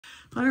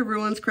Hi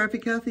everyone, Scrappy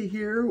Kathy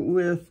here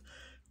with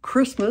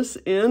Christmas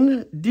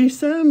in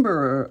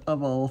December,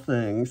 of all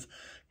things.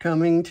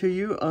 Coming to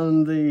you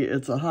on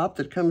it's a hop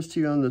that comes to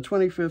you on the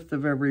 25th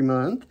of every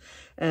month.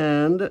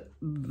 And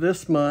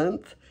this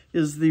month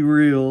is the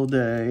real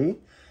day.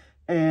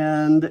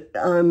 And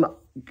I'm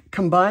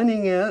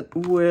combining it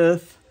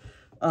with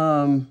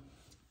my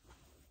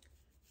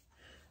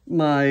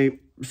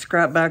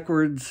Scrap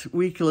Backwards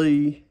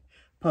weekly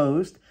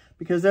post,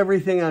 because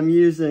everything I'm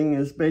using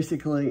is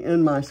basically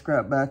in my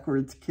Scrap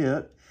Backwards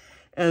kit.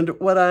 And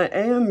what I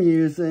am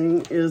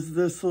using is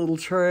this little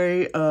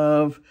tray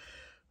of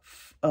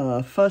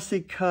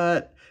fussy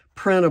cut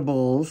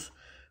printables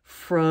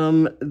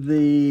from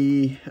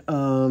the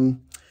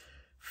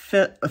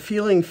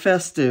Feeling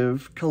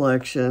Festive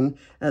collection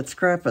at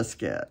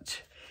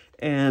Scrap-A-Sketch.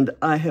 And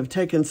I have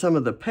taken some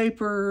of the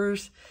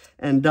papers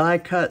and die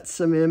cut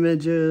some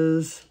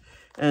images.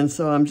 And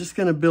so I'm just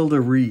going to build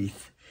a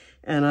wreath.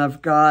 And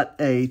I've got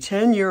a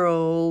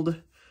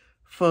 10-year-old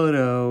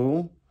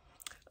photo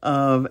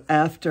of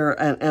after,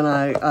 and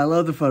I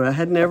love the photo. I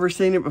had never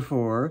seen it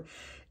before.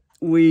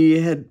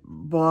 We had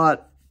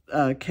bought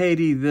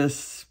Katie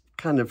this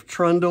kind of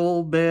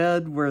trundle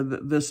bed where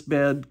this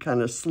bed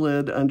kind of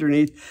slid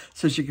underneath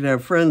so she could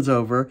have friends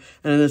over.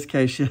 And in this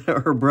case,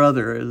 her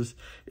brother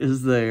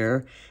is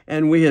there.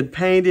 And we had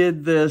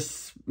painted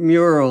this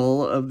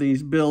mural of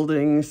these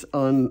buildings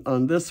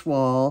on this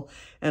wall.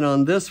 And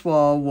on this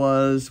wall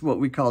was what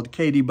we called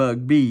Katie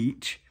Bug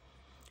Beach.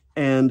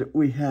 And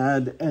we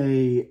had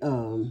a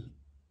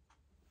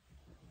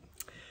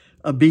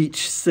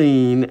beach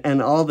scene,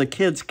 and all the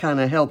kids kind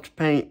of helped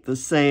paint the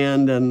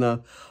sand and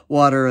the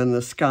water and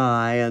the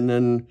sky. And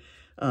then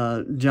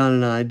John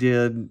and I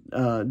did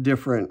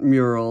different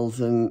murals,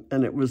 and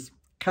it was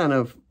kind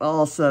of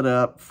all set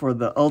up for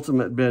the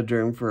ultimate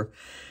bedroom for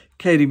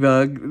Katie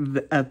Bug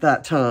at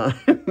that time.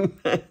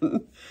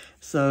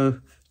 So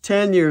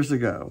 10 years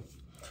ago.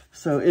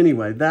 So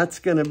anyway, that's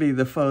going to be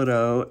the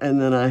photo. And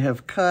then I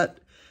have cut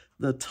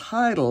the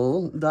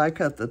title, die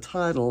cut the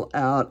title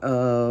out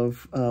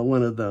of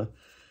one of the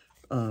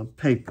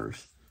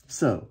papers.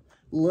 So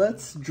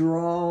let's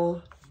draw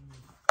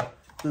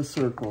the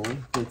circle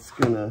that's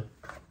going to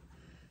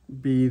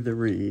be the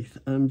wreath.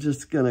 I'm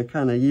just going to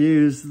kind of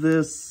use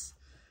this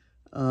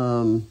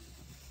roll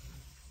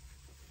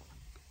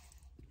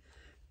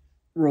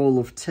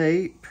of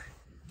tape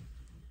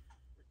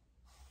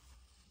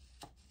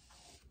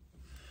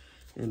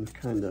and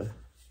kind of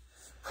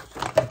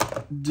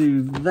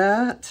do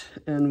that,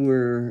 and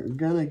we're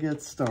gonna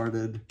get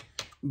started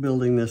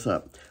building this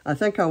up. I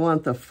think I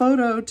want the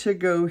photo to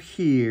go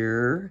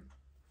here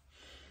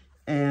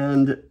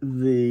and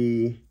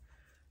the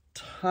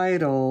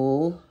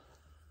title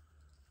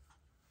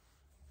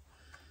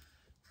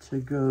to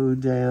go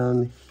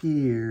down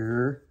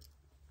here.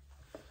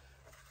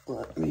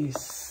 Let me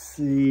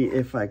see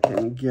if I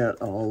can get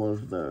all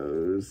of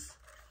those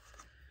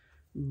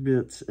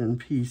bits and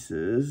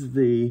pieces.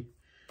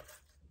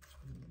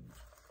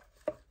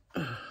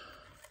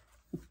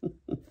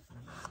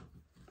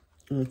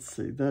 Let's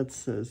see, that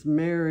says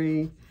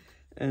Merry,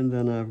 and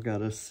then I've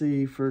got a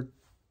C for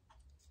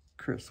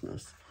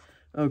Christmas.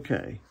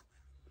 Okay,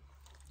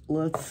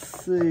 let's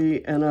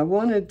see, and I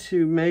wanted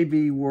to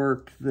maybe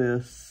work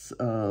this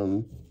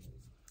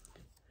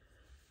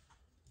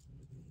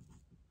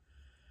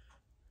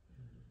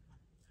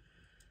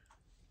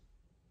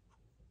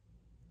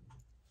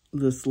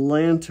this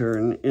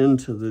lantern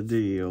into the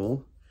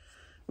deal.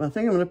 Well, I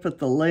think I'm going to put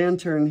the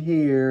lantern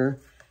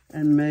here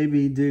and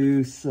maybe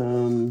do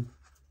some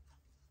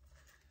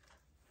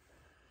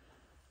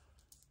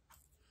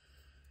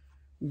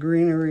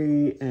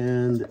greenery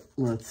and,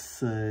 let's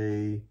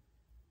say,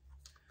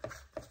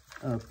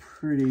 a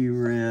pretty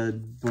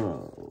red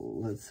bow.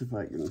 Let's see if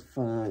I can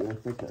find, I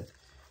think I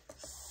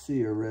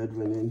see a red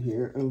one in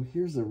here. Oh,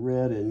 here's a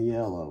red and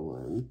yellow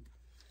one.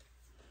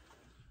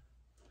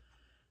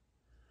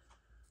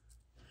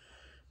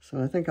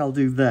 So I think I'll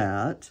do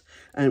that.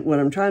 And what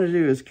I'm trying to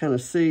do is kind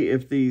of see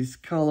if these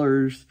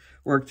colors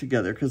work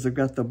together, because I've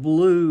got the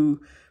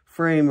blue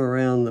frame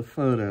around the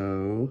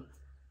photo.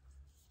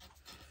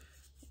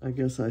 I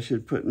guess I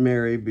should put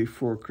Merry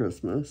before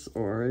Christmas,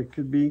 or it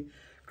could be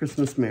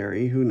Christmas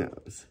Merry, who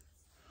knows.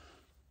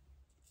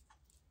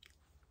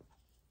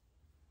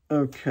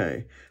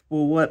 Okay,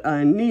 well what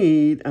I'm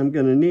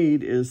gonna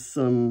need is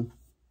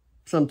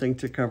something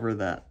to cover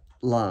that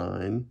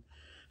line.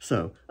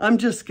 So I'm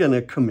just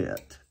gonna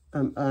commit.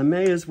 I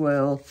may as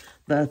well.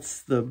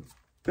 That's the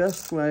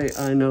best way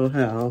I know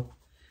how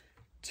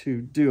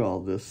to do all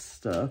this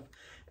stuff.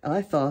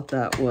 I thought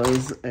that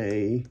was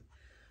a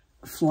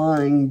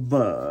flying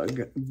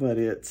bug, but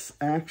it's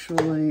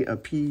actually a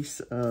piece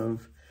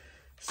of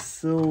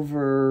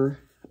silver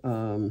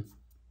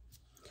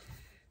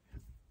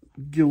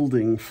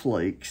gilding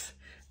flakes.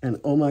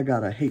 And oh my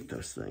God, I hate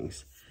those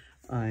things.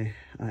 I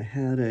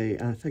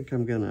think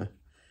I'm gonna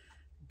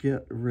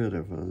get rid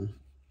of them.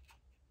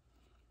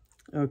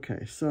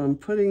 Okay, so I'm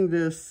putting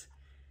this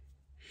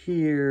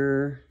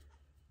here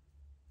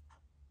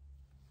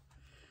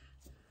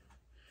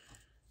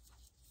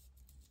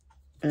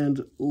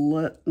And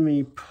let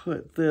me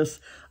put this,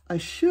 I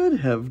should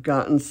have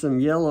gotten some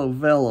yellow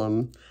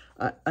vellum.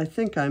 I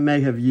think I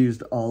may have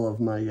used all of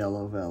my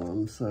yellow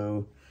vellum,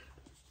 so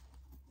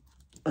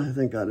I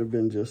think I'd have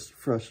been just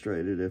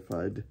frustrated if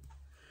I'd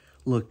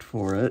looked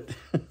for it.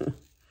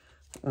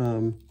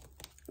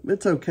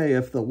 It's okay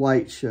if the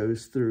white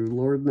shows through.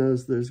 Lord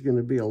knows there's going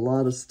to be a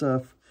lot of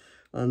stuff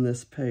on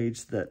this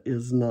page that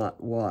is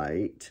not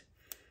white.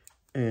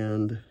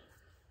 And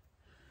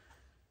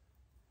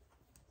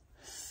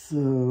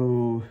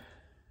so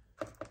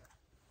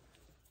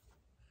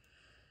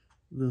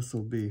this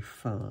will be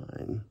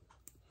fine.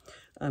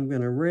 I'm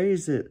going to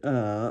raise it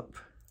up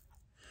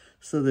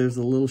so there's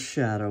a little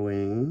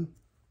shadowing.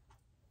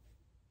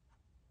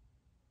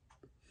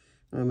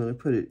 I'm going to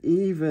put it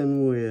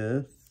even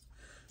with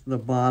the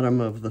bottom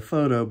of the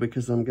photo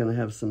because I'm going to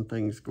have some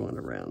things going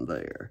around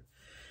there.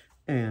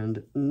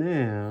 And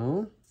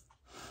now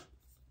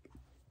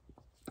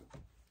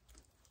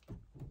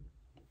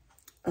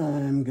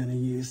I'm going to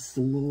use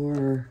some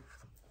more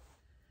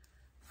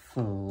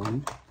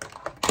foam.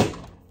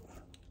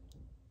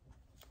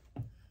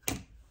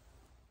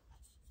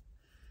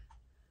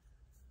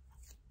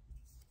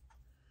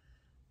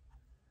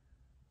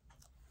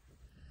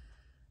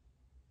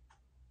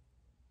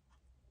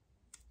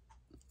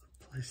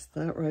 Place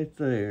that right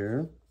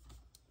there.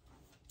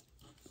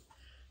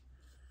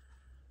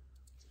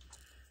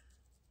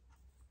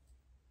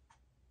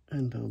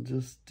 And I'll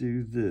just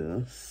do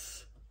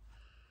this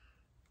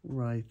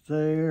right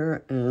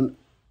there. And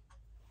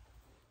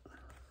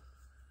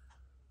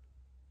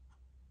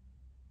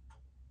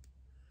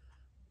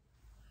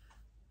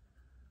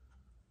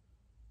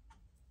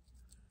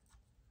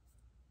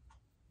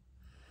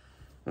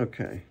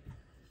okay.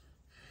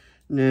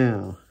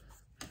 Now,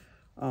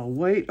 I'll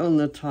wait on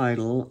the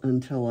title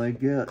until I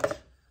get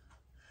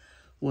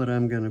what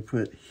I'm going to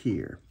put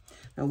here.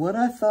 Now, what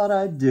I thought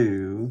I'd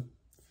do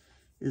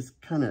is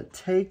kind of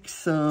take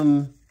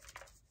some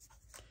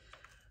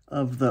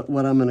of the,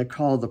 what I'm going to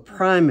call the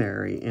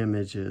primary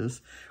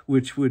images,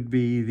 which would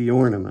be the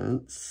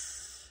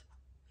ornaments,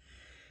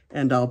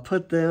 and I'll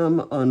put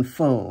them on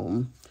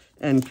foam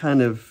and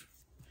kind of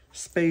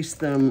space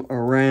them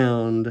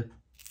around.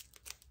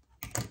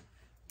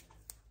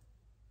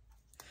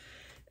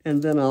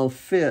 And then I'll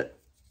fit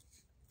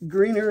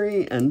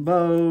greenery and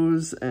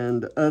bows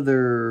and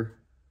other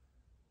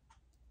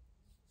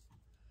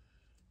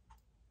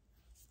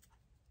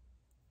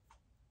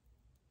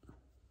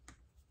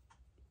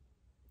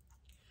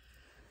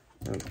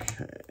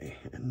okay,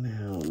 and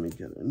now let me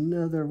get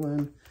another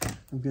one.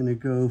 I'm going to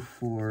go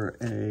for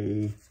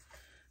a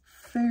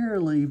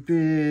fairly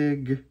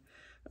big,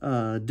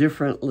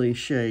 differently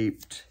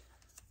shaped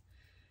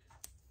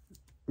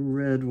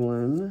red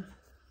one.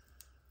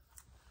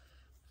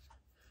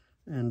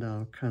 And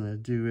I'll kind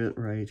of do it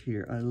right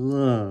here. I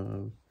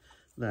love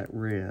that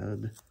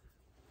red.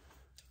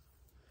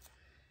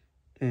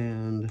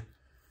 And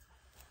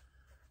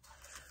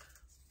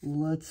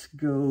let's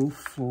go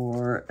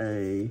for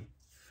a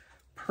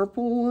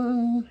purple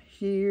one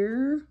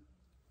here.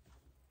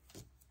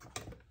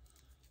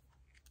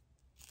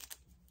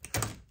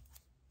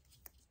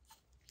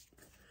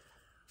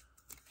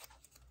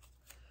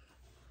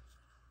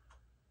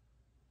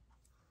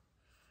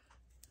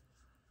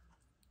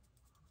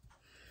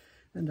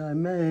 And I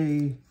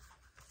may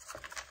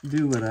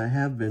do what I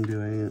have been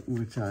doing,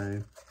 which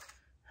I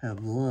have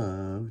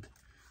loved,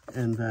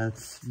 and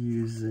that's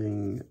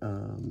using,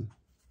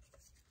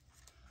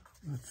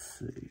 let's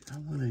see, I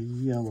want a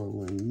yellow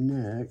one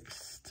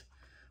next,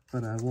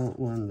 but I want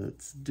one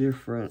that's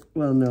different.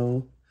 Well,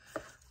 no,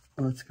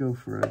 let's go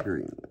for a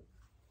green one.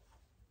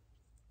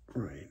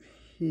 Right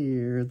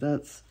here,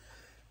 that's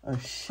a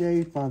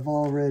shape I've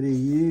already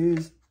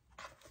used,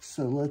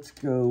 so let's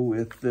go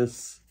with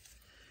this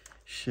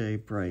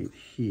shape right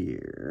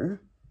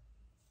here.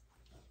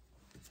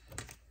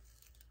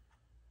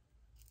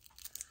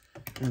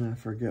 And I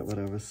forget what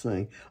I was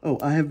saying. Oh,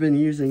 I have been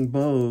using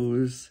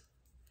bows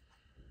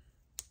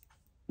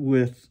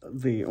with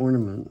the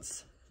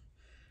ornaments,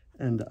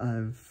 and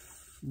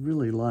I've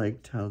really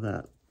liked how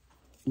that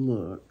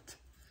looked.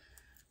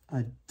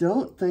 I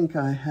don't think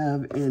I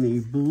have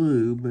any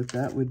blue, but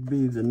that would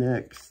be the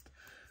next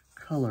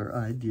color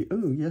idea.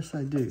 Oh, yes,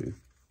 I do.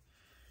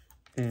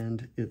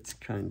 And it's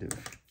kind of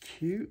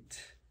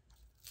cute.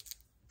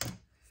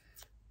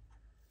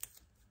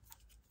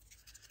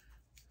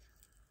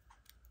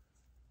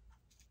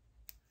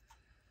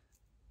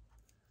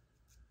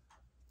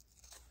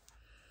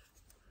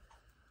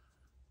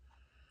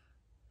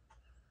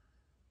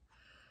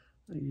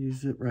 I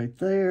use it right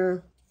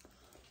there.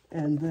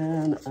 And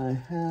then I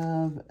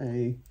have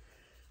a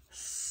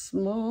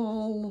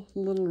small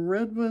little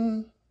red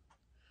one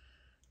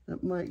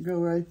that might go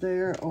right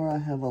there, or I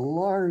have a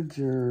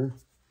larger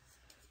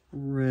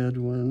red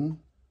one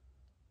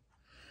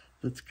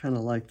that's kind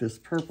of like this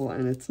purple,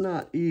 and it's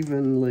not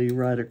evenly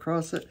right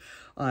across it.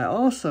 I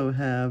also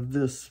have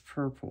this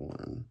purple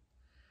one.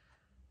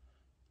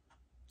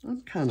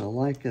 I'm kind of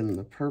liking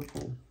the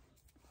purple.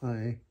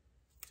 I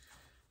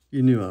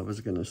You knew I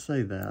was going to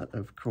say that,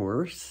 of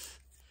course.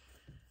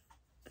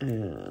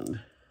 And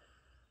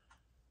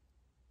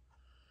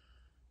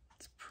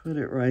let's put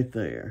it right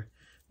there.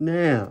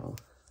 Now,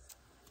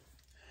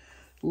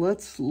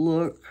 let's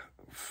look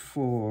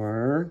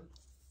for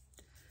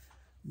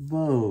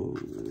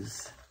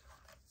bows.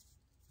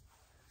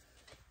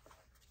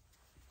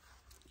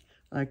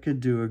 I could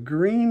do a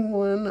green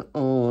one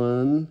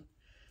on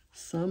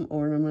some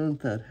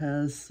ornament that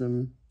has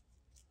some,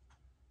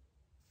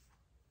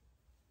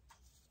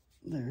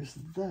 there's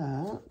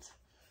that.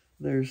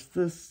 There's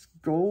this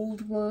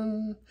gold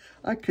one.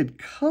 I could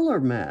color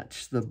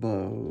match the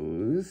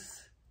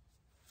bows.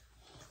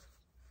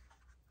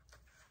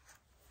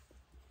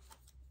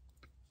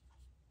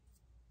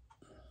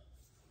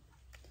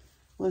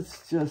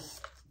 Let's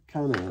just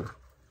kind of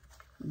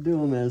do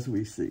them as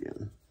we see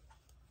them.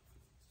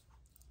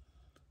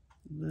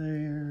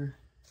 There.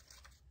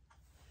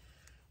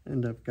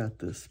 And I've got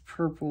this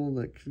purple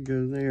that could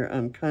go there.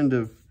 I'm kind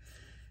of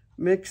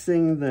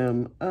mixing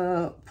them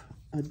up.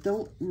 I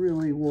don't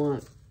really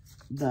want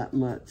that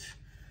much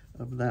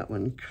of that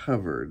one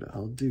covered.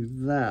 I'll do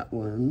that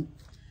one.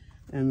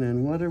 And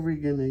then what are we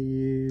gonna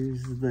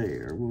use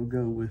there? We'll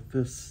go with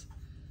this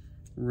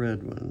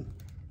red one.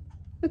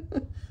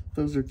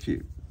 Those are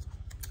cute.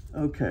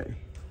 Okay.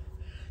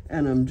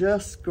 And I'm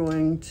just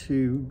going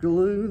to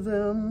glue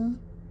them.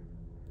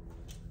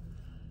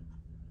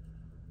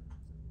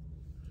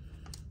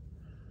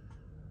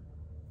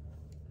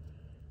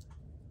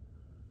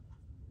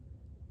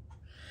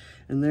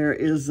 And there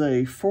is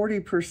a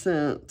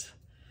 40%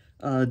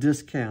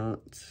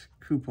 discount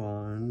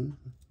coupon,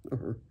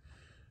 or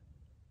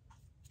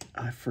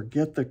I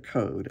forget the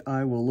code.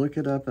 I will look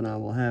it up and I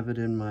will have it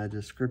in my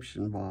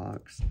description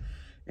box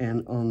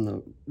and on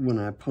the when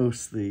I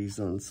post these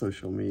on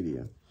social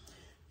media.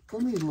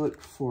 Let me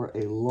look for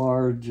a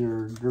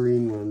larger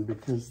green one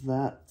because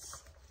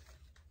that's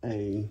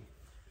a,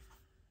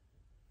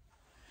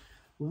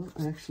 well,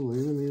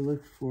 actually, let me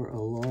look for a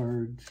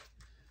larger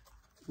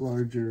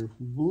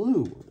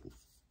blue one,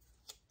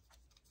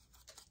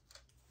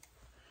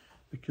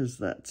 because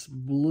that's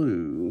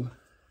blue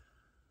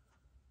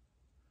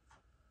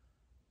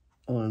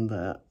on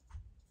that.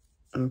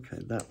 Okay,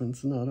 that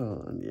one's not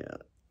on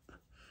yet.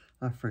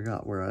 I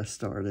forgot where I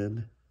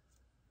started.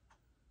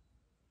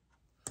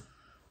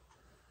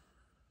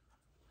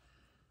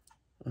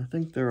 I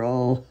think they're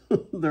all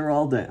they're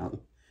all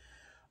down.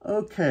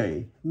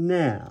 Okay,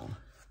 now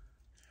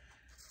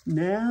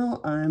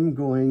I'm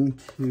going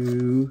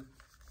to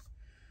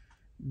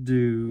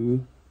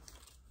do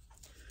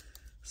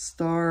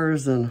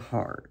stars and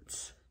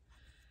hearts.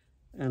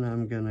 And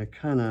I'm going to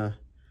kind of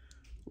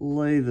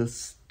lay the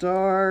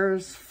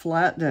stars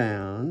flat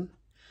down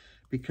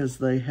because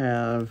they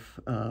have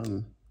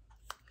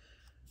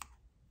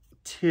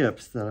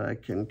tips that I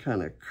can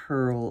kind of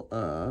curl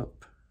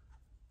up.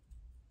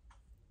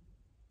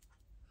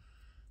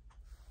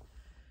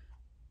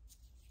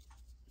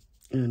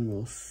 And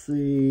we'll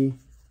see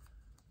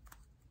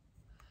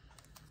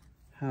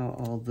how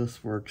all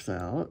this works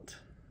out.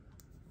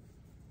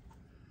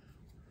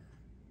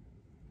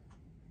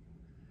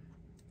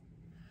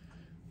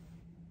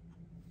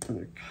 I'm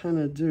going to kind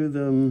of do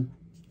them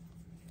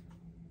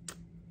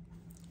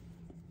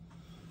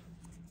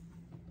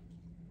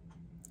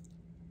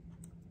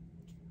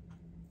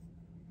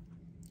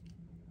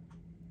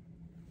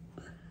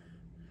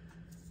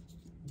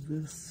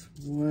this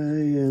way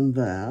and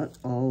that,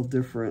 all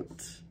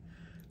different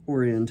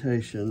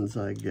orientations,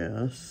 I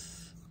guess.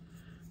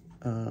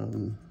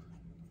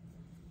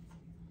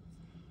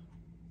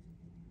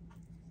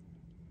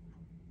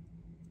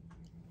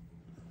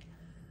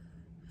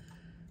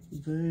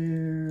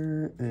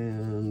 There,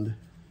 and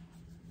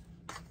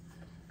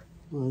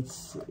let's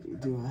see,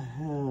 do I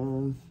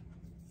have,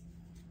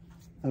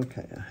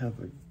 okay, I have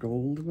a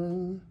gold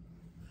one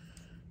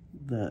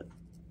that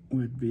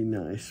would be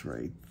nice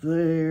right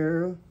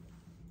there.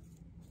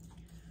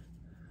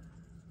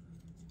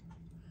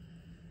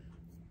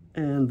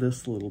 And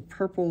this little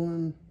purple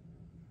one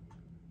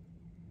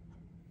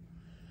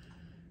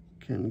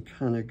can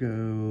kind of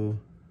go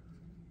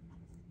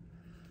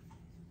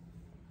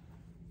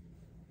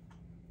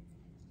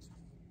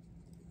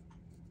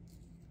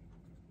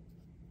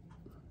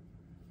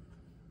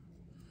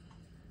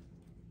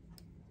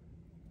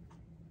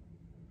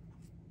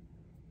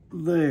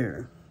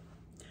there.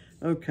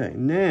 Okay,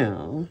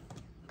 now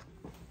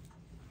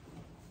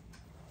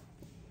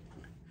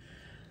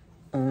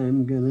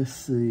I'm gonna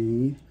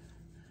see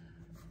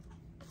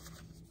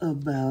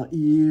about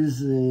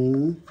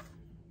using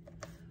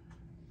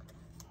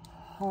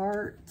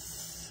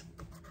hearts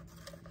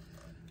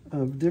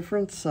of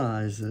different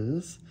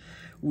sizes.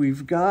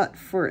 We've got,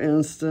 for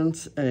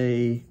instance,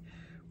 a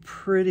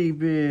pretty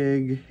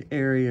big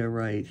area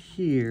right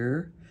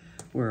here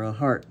where a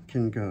heart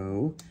can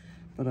go,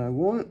 but I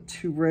want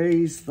to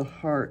raise the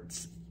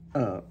hearts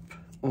up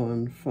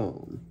on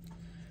foam.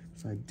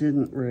 So I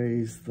didn't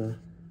raise the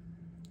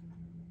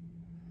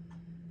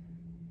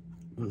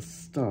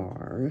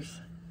stars.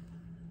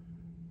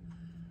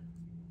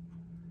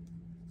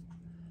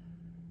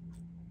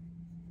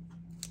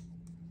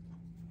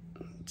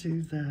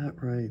 do that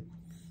right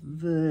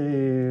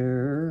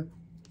there.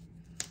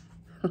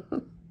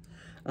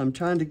 I'm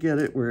trying to get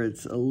it where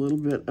it's a little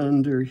bit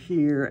under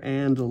here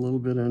and a little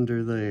bit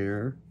under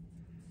there.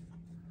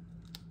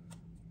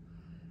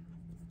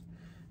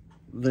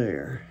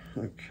 There,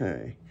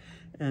 okay.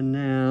 And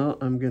now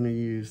I'm going to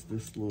use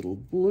this little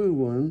blue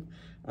one.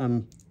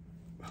 I'm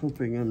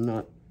hoping I'm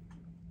not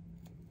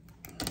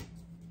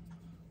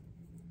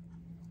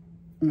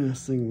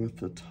messing with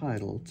the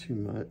title too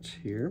much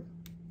here.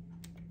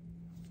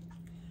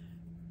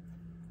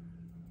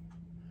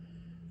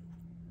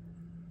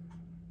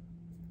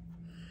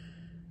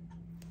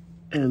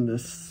 And the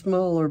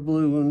smaller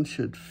blue one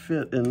should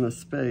fit in the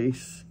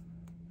space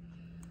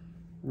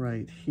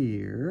right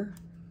here.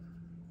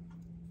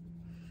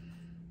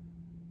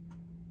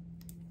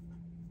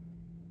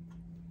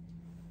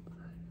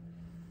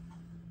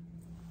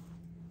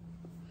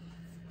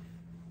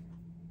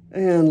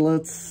 And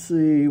let's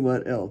see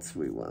what else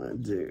we want to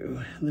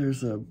do.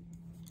 There's a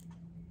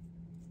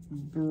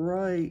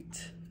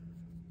bright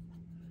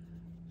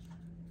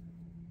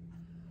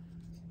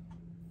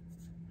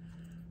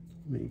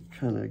let me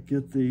kind of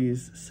get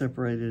these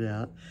separated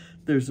out.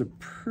 There's a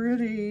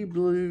pretty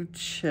blue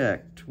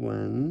checked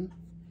one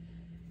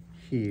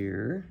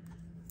here,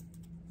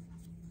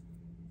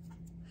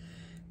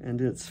 and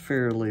it's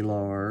fairly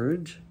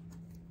large.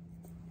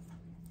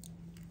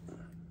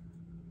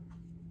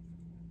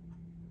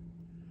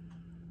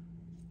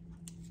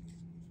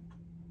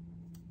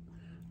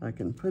 I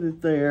can put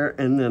it there,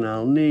 and then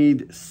I'll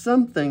need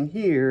something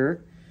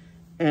here,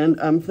 and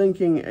I'm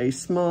thinking a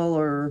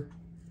smaller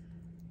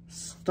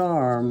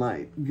star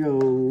might go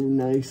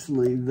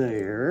nicely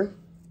there,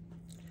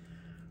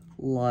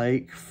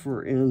 like,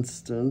 for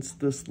instance,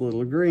 this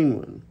little green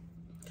one.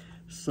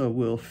 So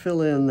we'll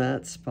fill in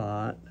that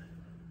spot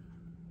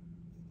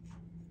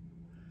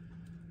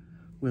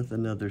with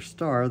another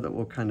star that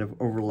will kind of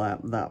overlap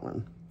that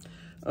one.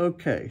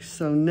 Okay,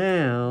 so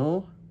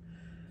now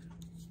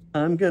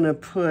I'm going to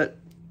put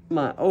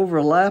my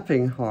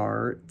overlapping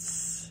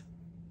hearts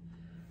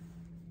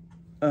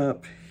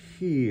up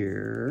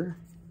here.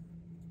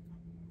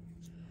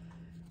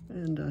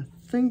 And I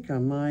think I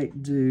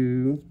might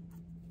do,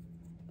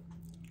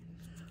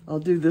 I'll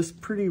do this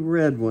pretty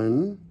red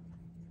one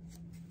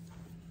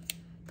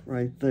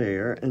right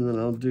there, and then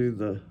I'll do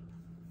the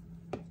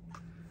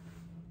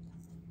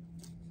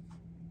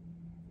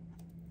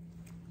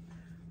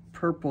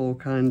purple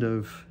kind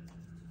of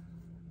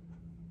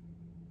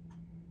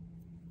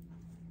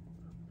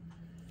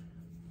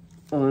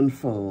on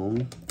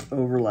foam,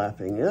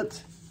 overlapping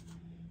it.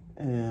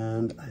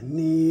 And I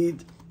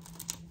need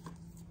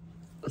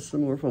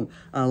some more foam.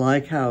 I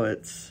like how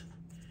it's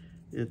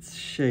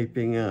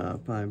shaping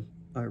up. I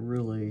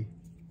really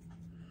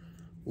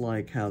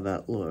like how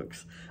that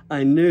looks.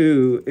 I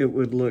knew it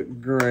would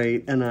look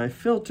great, and I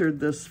filtered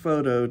this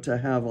photo to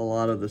have a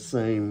lot of the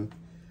same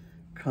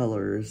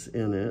colors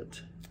in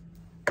it.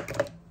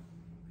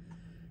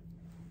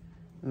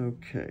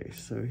 Okay,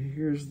 so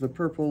here's the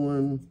purple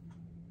one.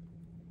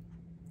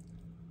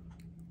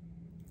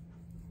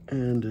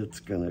 And it's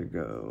gonna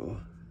go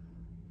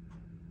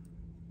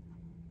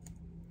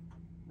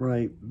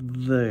right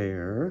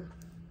there.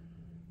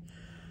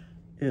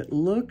 It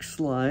looks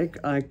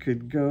like I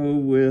could go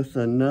with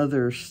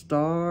another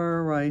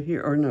star right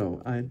here. Or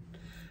no,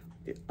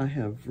 I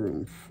have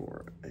room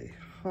for a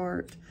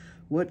heart.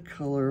 What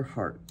color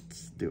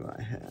hearts do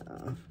I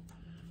have?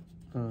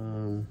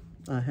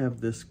 I have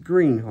this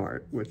green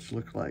heart, which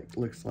looks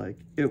like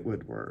it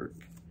would work.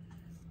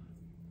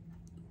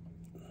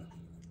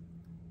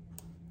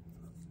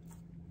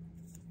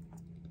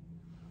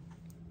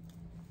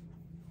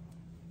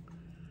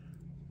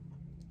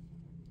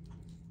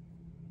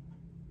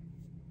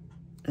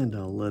 And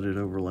I'll let it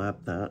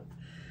overlap that.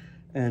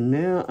 And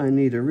now I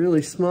need a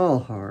really small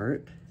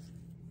heart.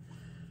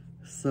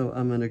 So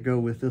I'm gonna go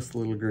with this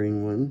little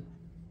green one.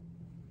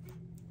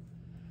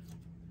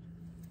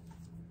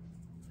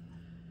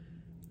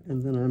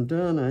 And then I'm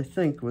done, I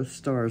think, with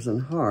stars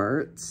and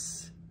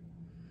hearts.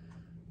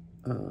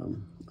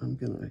 I'm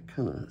gonna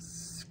kind of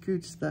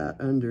scooch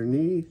that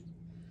underneath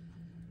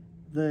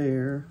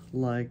there,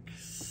 like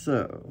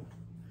so.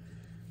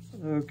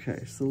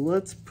 Okay, so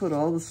let's put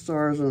all the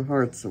stars and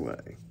hearts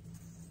away.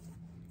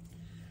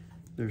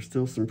 There's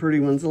still some pretty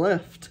ones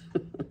left.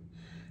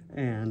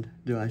 And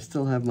do I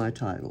still have my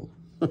title?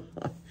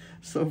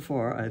 So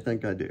far, I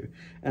think I do.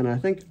 And I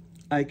think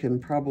I can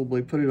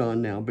probably put it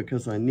on now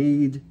because I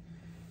need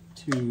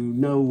to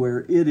know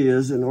where it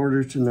is in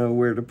order to know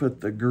where to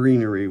put the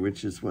greenery,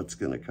 which is what's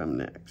going to come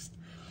next.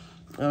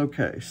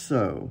 Okay,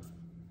 so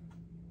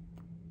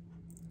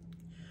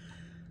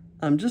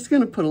I'm just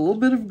going to put a little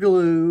bit of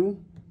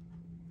glue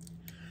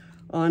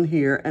on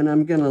here, and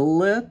I'm going to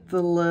let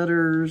the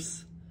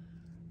letters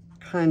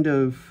kind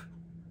of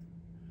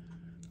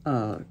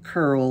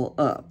curl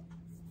up.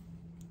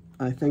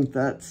 I think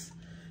that's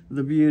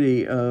the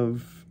beauty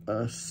of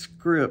a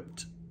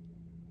script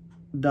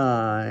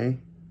die,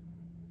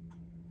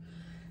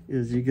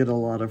 is you get a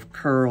lot of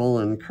curl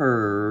and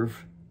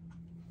curve.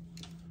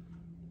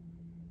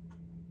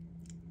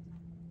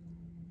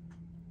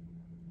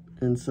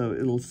 And so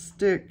it'll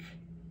stick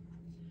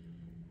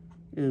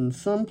in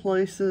some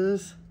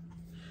places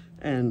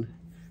and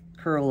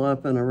curl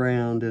up and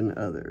around in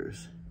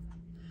others.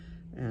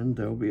 And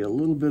there'll be a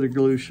little bit of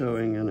glue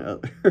showing in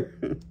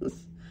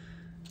others.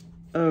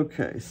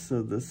 Okay,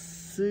 so the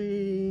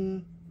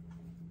C,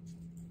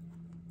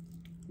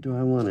 do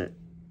I want it?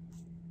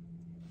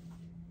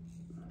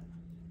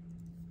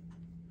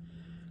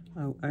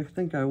 I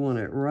think I want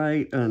it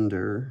right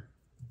under.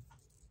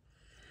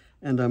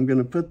 And I'm going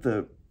to put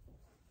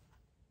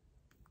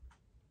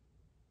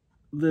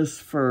this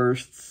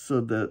first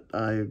so that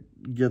I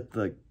get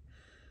the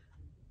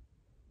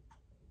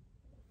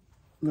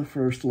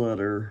first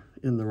letter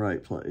in the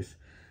right place.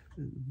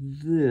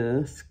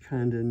 This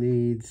kind of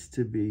needs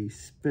to be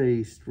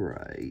spaced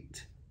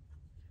right.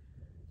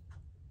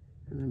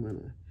 And I'm going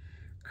to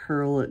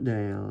curl it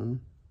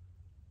down.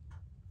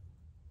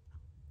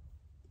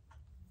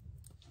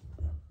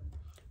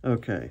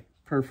 Okay,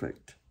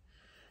 perfect.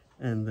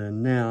 And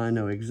then now I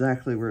know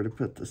exactly where to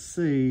put the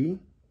C.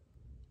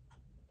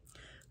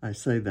 I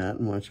say that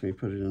and watch me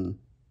put it in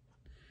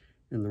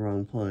the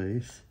wrong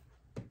place.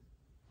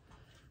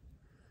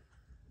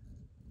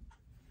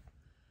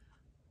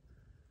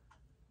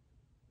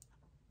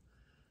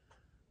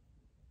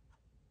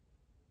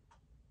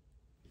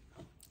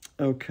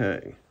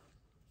 Okay,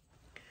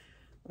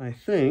 I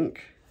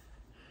think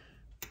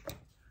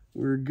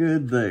we're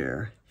good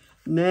there.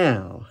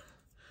 Now,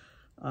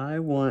 I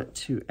want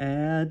to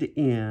add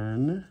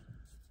in,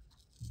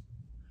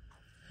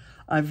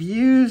 I've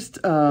used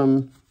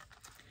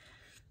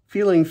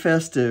Feeling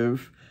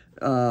Festive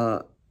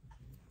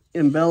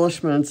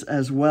embellishments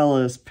as well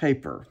as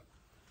paper,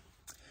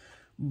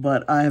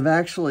 but I've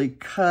actually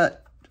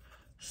cut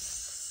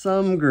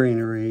some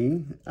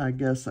greenery, I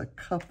guess a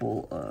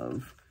couple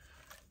of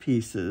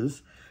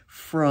pieces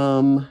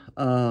from,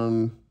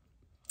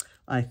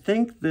 I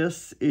think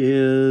this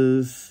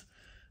is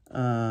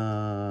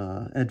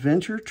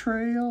Adventure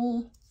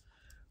Trail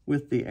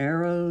with the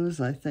arrows.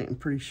 I'm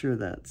pretty sure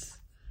that's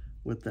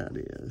what that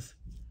is.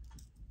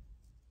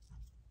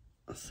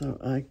 So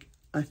I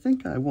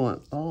think I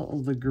want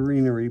all the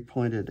greenery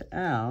pointed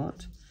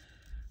out,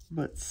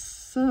 but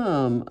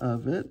some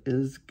of it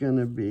is going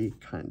to be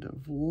kind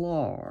of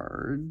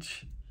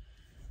large.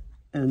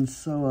 And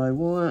so I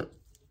want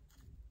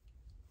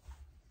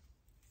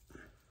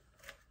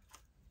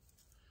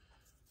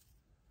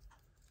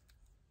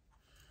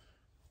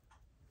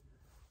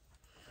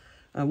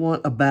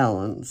a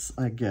balance,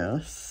 I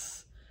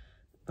guess.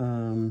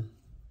 And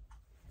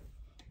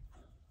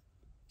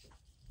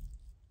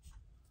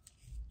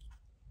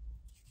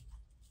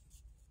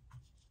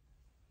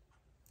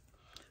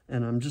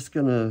I'm just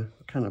going to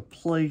kind of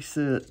place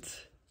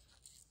it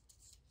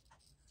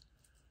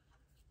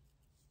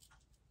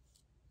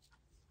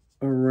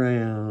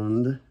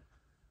around.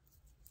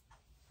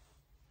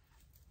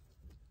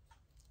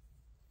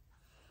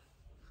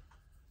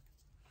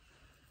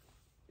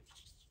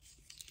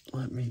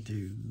 Let me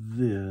do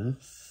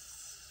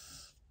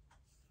this.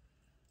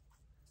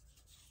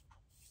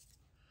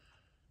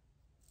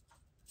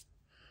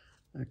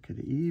 I could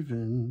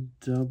even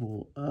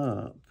double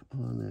up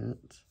on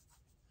it.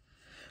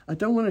 I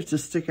don't want it to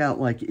stick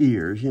out like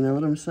ears, you know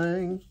what I'm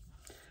saying?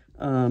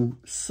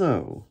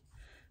 So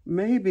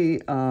maybe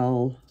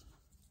I'll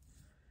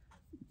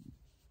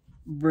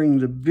bring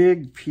the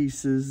big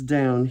pieces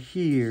down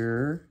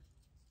here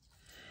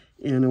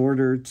in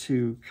order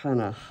to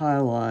kind of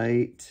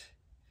highlight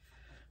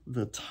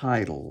the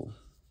title.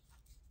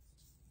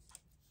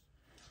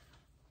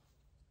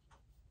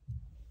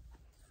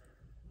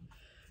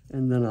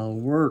 And then I'll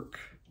work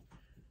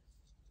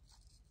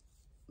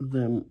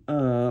them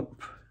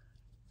up,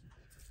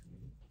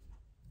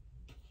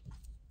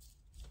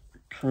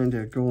 kind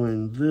of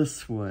going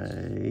this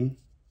way.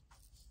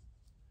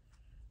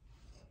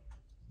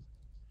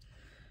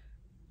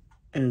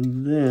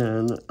 And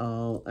then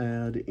I'll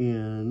add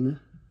in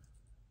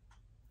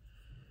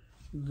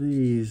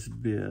these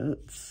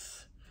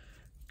bits,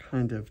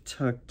 kind of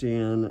tucked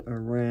in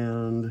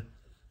around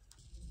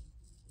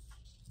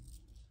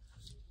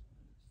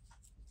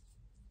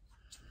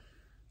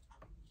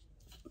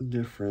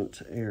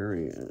different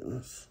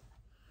areas.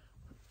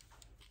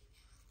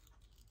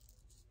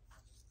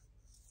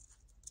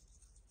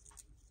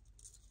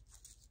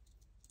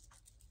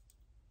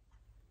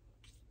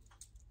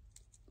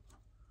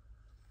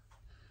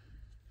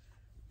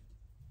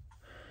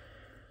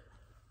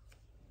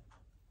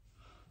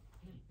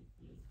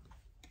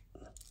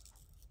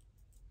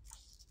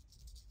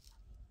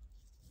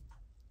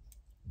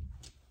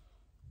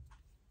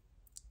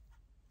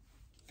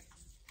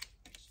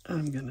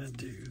 I'm gonna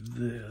do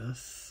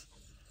this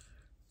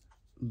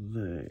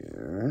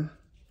there,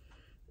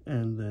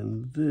 and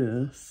then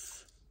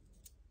this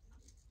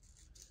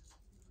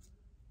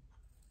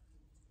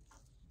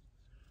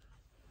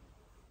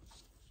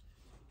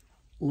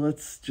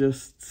let's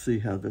just see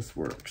how this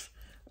works.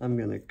 I'm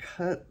gonna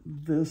cut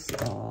this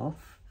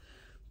off,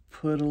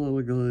 put a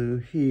little glue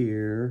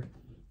here,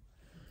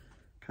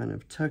 kind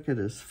of tuck it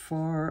as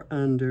far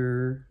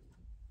under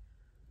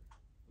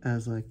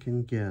as I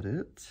can get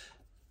it.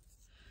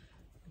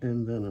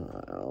 And then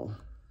I'll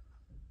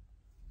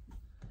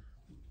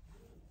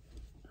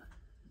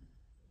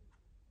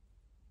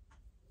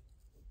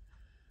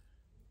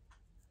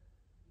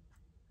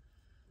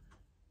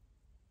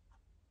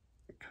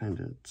kind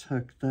of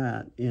tuck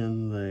that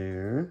in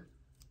there,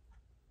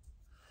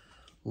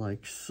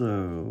 like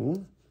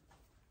so.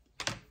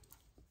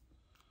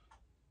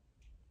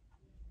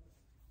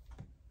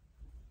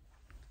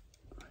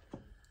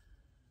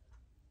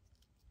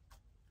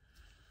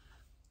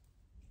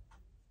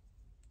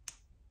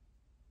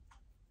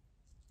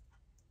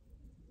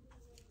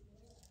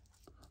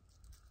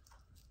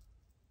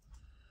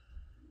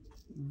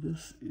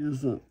 This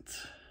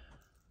isn't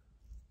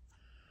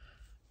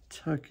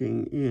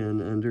tucking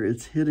in under,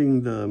 it's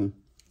hitting the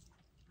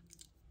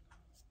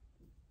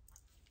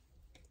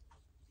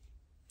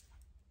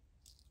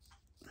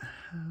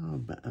how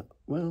about,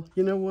 well,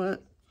 you know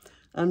what?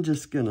 I'm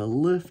just gonna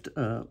lift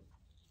up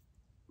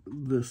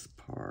this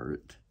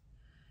part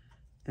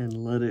and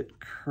let it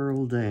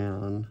curl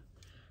down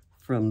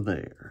from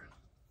there.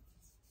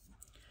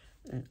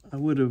 I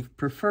would have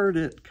preferred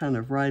it kind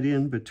of right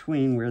in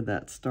between where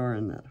that star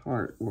and that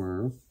heart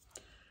were,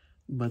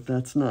 but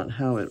that's not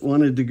how it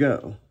wanted to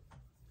go.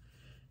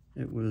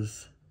 It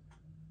was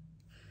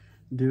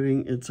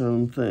doing its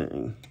own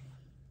thing.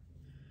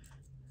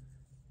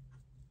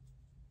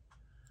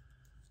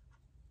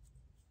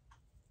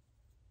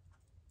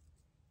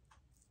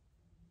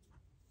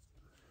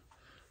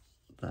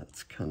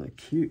 That's kind of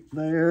cute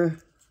there.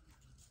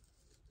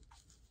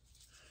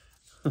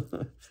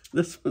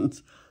 This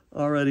one's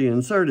already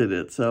inserted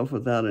itself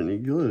without any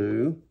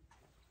glue.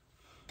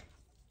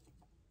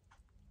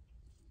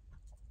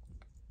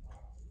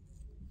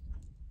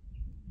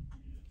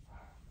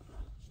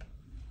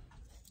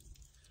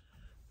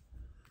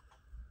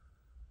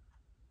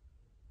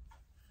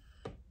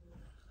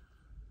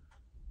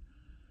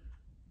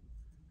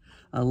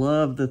 I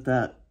love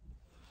that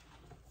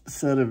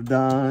set of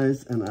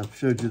dies, and I've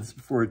showed you this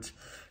before, it's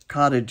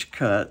cottage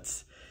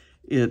cuts.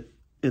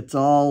 It's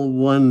all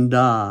one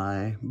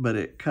die, but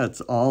it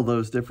cuts all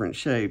those different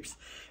shapes,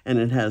 and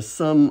it has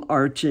some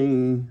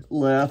arching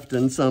left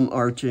and some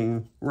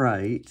arching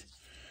right,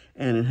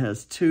 and it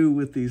has two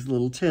with these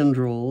little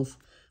tendrils.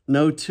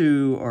 No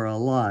two are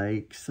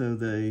alike, so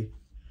they,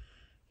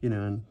 you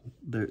know,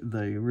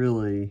 they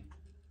really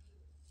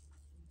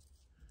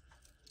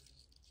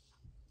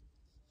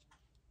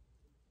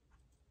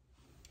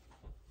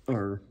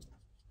are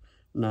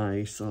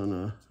nice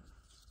on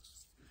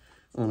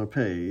a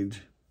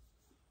page.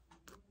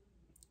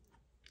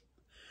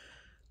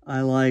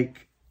 I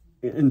like,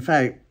 in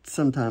fact,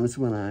 sometimes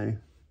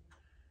when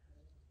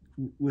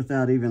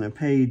without even a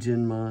page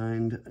in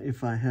mind,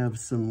 if I have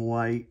some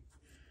white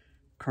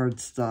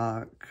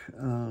cardstock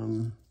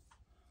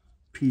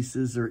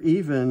pieces, or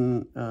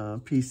even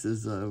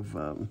pieces of,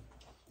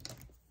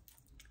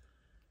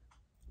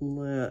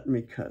 let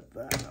me cut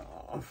that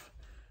off.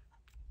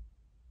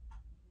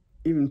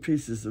 Even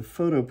pieces of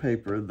photo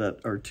paper that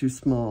are too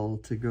small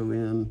to go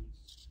in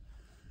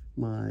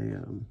my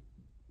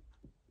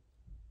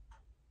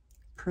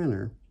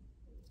printer.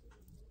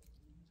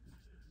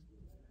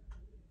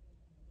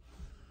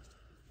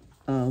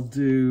 I'll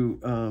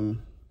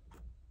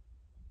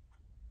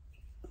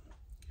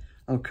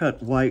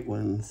cut white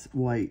ones,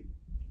 white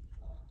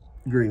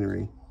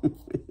greenery,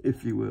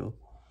 if you will.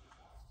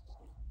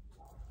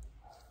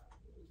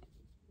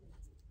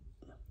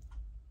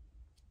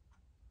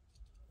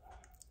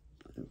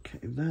 Okay,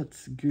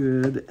 that's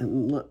good.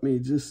 And let me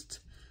just,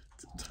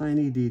 it's a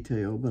tiny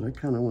detail, but I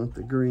kind of want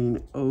the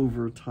green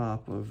over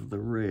top of the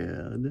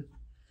red.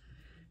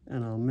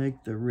 And I'll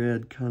make the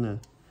red kind of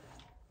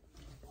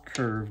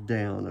curve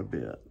down a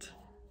bit.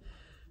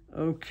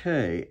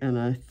 Okay, and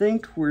I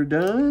think we're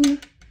done,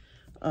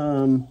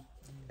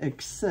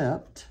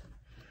 except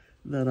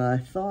that I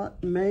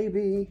thought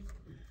maybe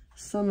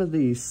some of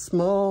these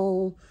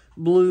small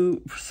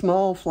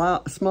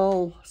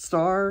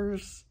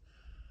stars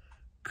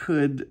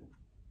could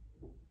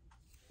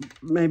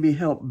maybe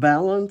help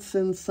balance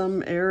in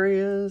some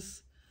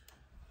areas.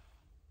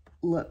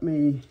 Let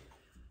me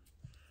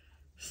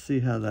see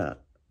how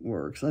that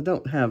works. I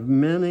don't have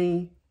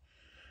many,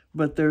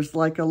 but there's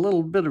like a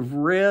little bit of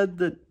red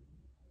that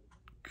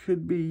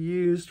could be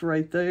used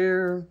right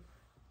there.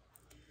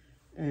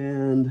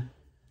 And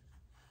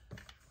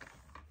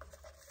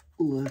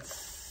let's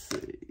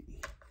see.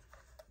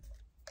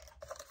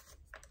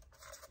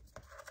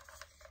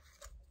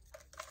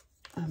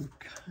 I'm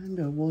kind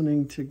of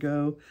wanting to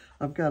go,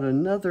 I've got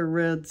another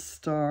red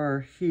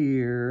star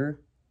here,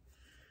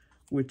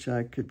 which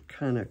I could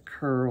kind of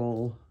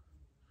curl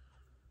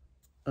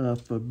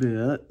up a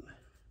bit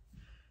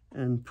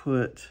and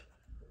put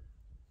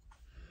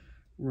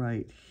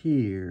right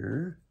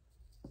here.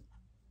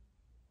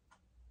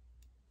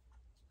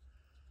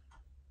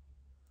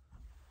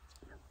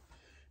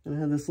 And I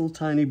have this little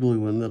tiny blue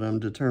one that I'm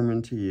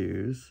determined to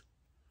use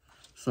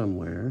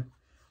somewhere.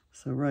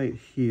 So right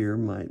here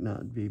might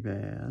not be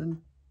bad.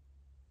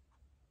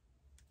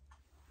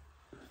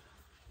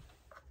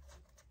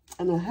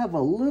 And I have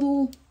a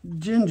little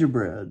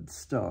gingerbread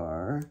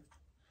star.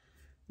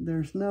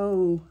 There's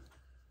no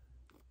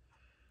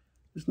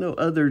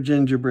other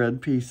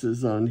gingerbread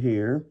pieces on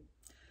here,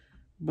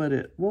 but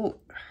it won't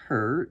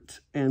hurt,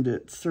 and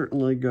it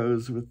certainly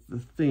goes with the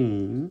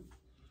theme.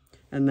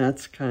 And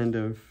that's kind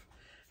of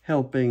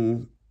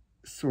helping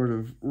sort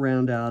of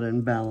round out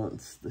and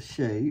balance the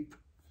shape.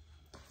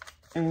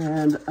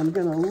 And I'm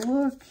gonna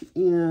look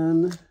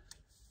in,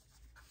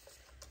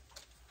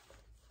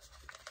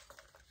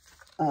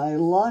 I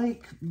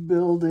like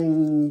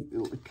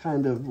building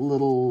kind of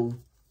little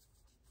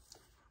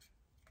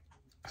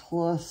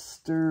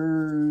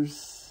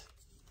clusters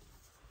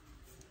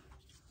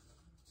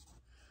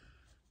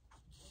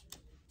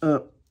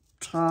up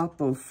top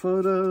of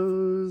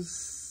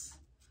photos.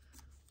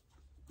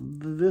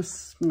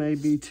 This may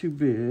be too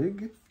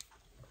big,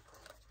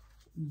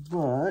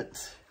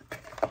 but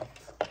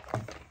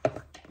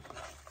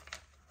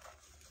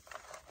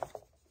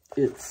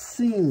it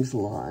seems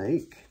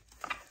like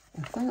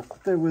I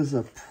thought there was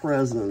a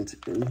present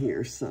in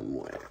here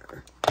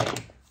somewhere.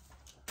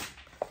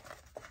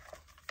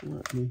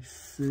 Let me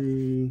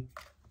see.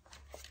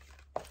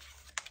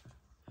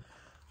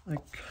 I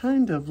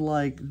kind of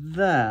like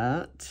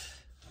that,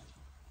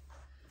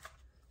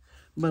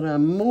 but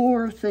I'm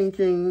more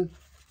thinking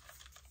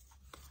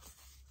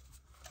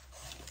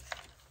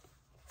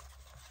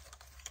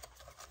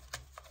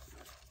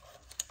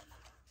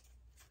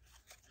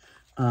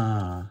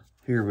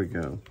here we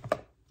go.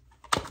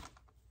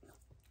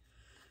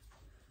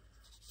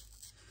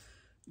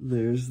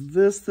 There's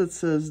this that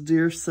says,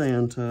 Dear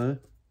Santa,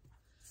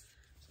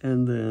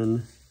 and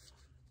then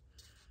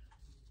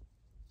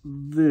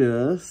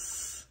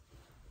this.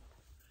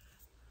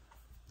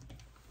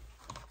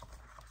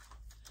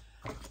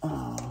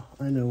 Oh,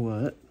 I know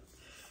what.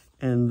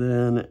 And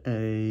then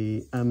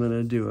I'm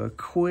gonna do a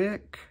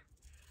quick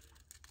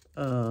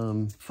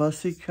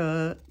fussy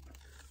cut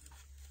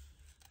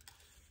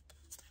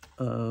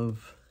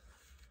of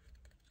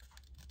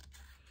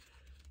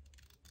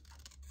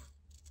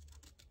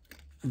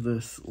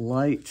this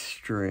light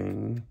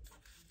string.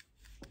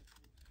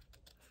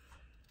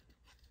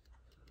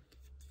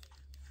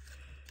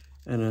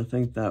 And I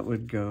think that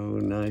would go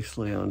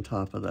nicely on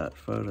top of that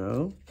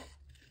photo.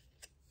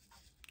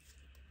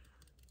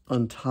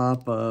 On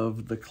top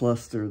of the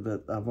cluster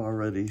that I've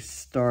already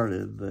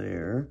started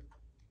there.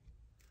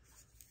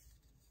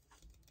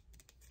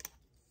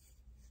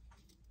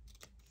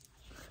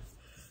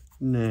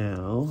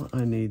 Now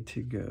I need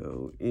to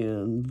go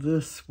in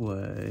this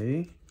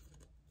way.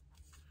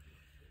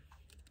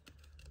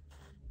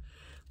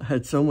 I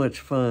had so much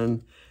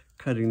fun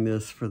cutting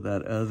this for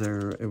that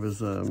other, it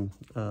was a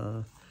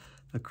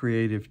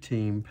creative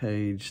team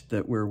page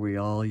where we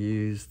all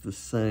used the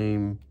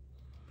same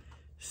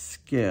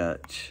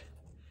sketch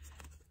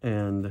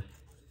and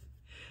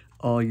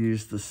all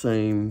used the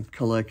same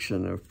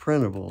collection of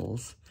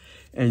printables,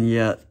 and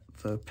yet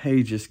the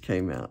pages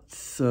came out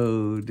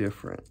so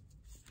different.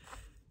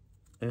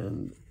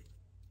 And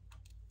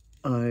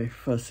I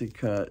fussy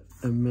cut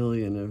a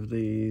million of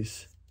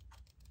these.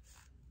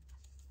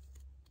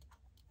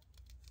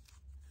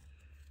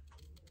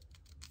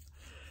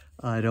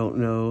 I don't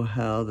know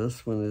how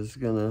this one is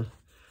gonna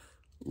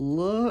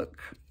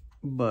look,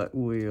 but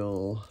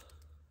we'll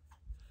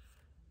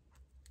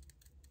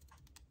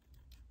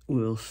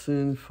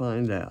soon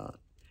find out.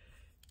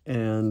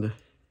 And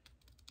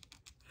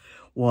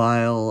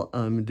while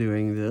I'm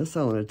doing this,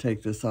 I want to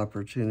take this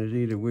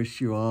opportunity to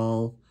wish you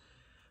all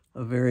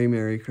a very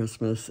Merry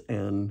Christmas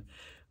and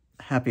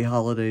happy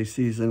holiday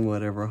season,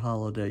 whatever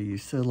holiday you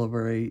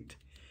celebrate.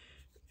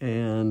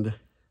 And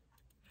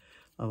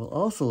I will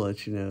also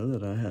let you know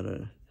that I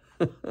had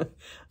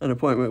an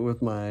appointment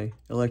with my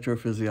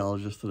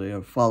electrophysiologist today,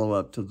 a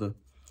follow-up to the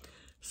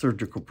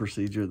surgical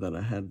procedure that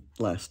I had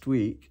last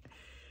week.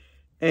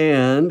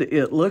 And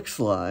it looks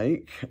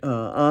like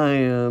I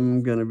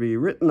am going to be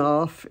written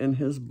off in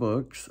his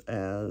books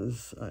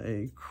as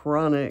a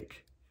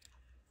chronic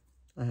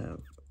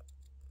AFib.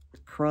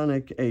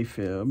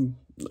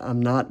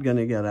 I'm not going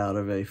to get out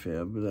of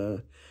AFib.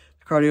 The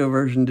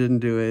cardioversion didn't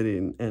do it,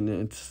 and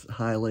it's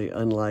highly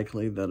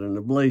unlikely that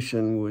an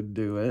ablation would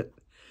do it.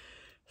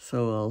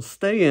 So I'll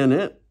stay in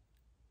it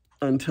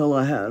until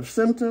I have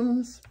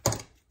symptoms.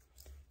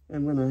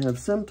 And when I have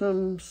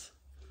symptoms,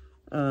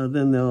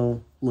 then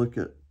they'll look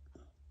at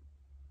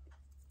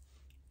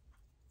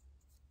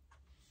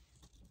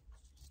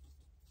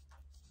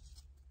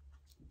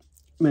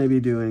maybe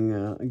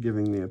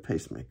giving me a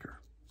pacemaker.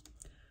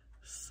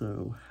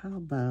 So how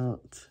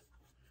about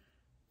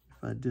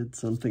if I did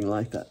something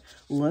like that?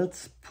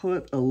 Let's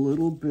put a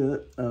little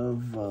bit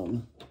of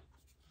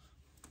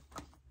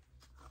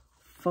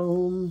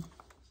foam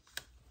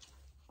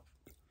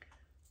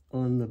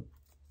on the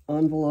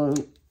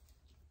envelope.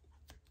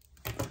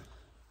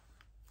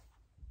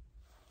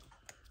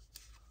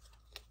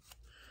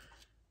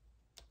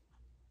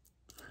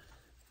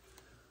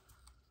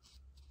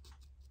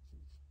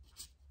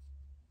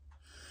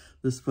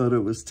 This photo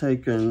was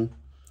taken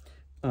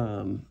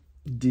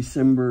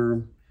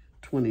December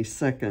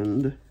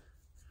 22nd,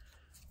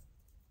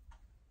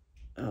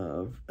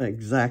 of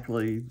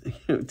exactly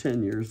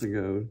 10 years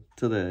ago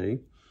today.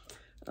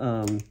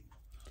 I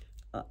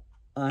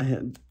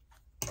had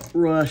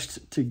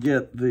rushed to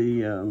get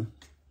the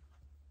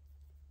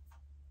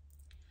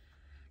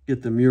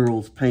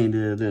murals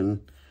painted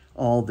and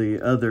all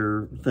the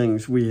other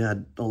things. We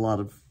had a lot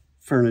of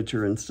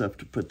furniture and stuff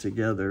to put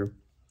together.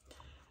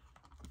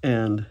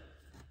 And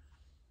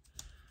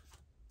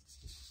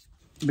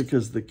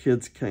because the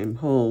kids came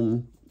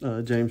home,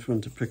 James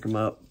went to pick them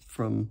up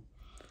from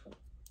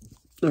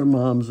their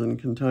moms in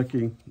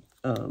Kentucky.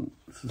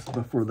 This is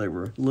before they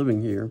were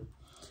living here.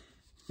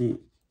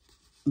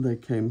 They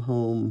came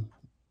home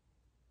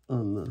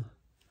on the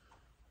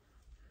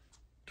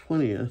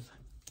 20th.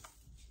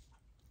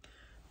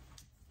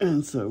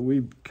 And so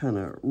we kind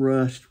of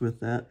rushed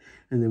with that.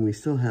 And then we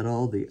still had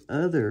all the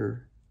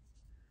other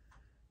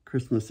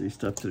Christmassy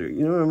stuff to do.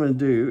 You know what I'm going to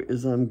do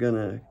is I'm going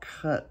to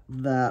cut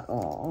that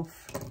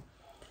off.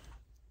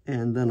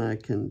 And then I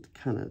can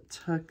kind of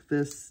tuck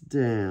this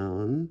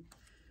down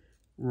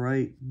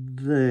right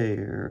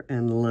there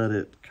and let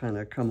it kind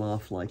of come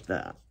off like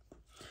that.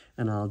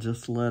 And I'll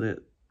just let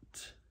it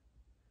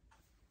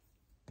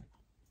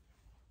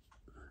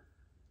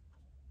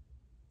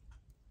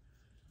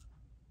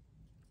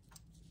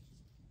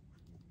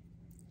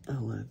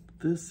I'll let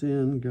this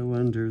end go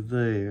under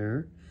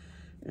there,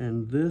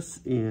 and this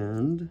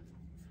end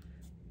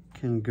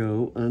can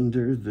go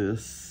under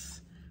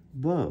this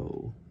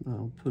bow.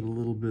 I'll put a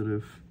little bit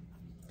of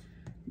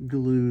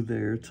glue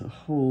there to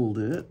hold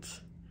it.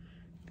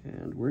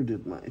 And where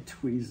did my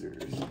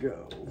tweezers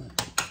go?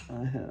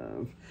 I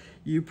have,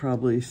 you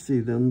probably see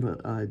them,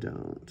 but I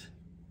don't.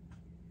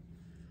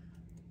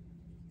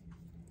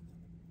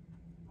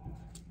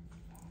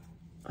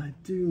 I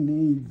do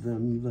need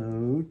them,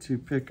 though, to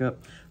pick up.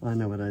 I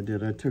know what I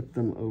did. I took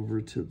them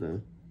over to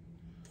the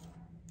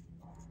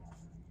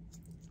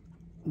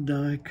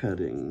die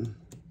cutting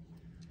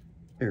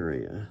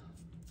area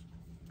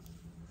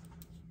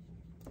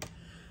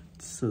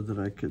so that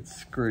I could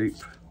scrape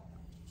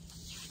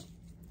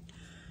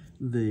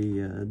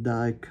the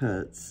die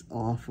cuts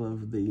off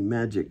of the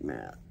magic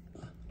mat.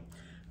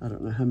 I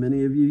don't know how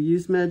many of you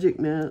use magic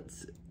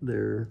mats.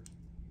 They're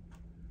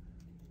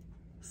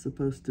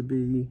supposed to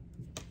be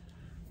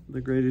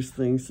the greatest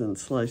thing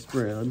since sliced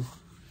bread,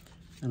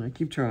 and I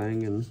keep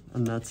trying and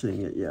I'm not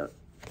seeing it yet.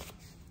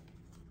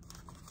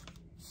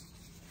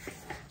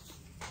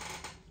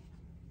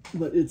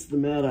 But it's the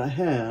mat I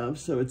have,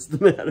 so it's the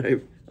mat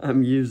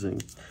I'm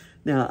using.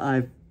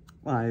 Now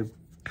I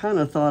kind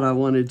of thought I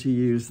wanted to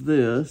use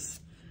this,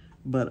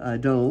 but I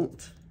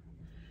don't,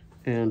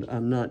 and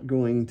I'm not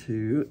going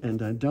to,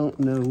 and I don't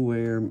know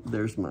where.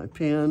 There's my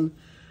pen.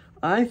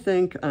 I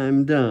think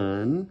I'm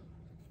done.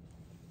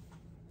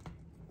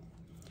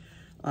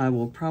 I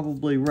will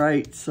probably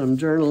write some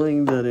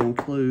journaling that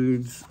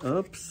includes,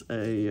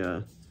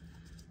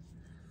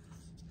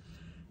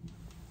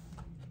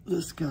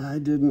 this guy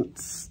didn't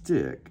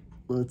stick.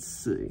 Let's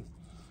see.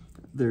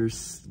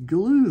 There's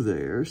glue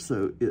there,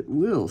 so it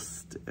will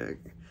stick.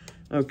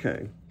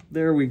 Okay,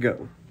 there we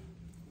go.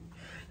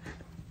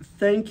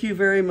 Thank you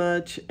very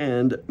much,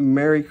 and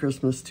Merry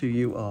Christmas to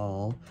you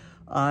all.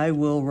 I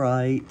will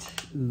write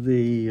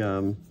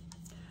the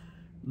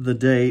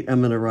date.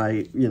 I'm gonna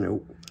write,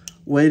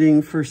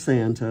 waiting for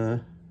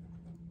Santa.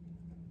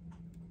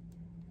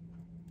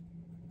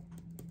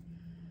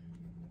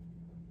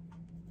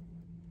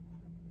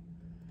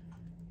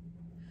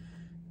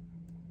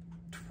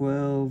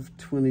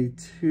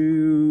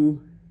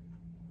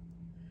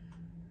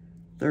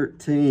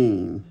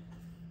 $12/22/13.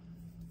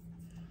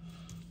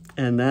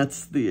 And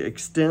that's the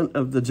extent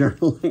of the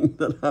journaling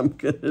that I'm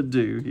gonna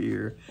do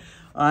here.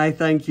 I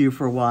thank you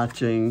for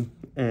watching,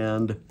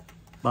 and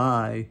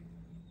bye.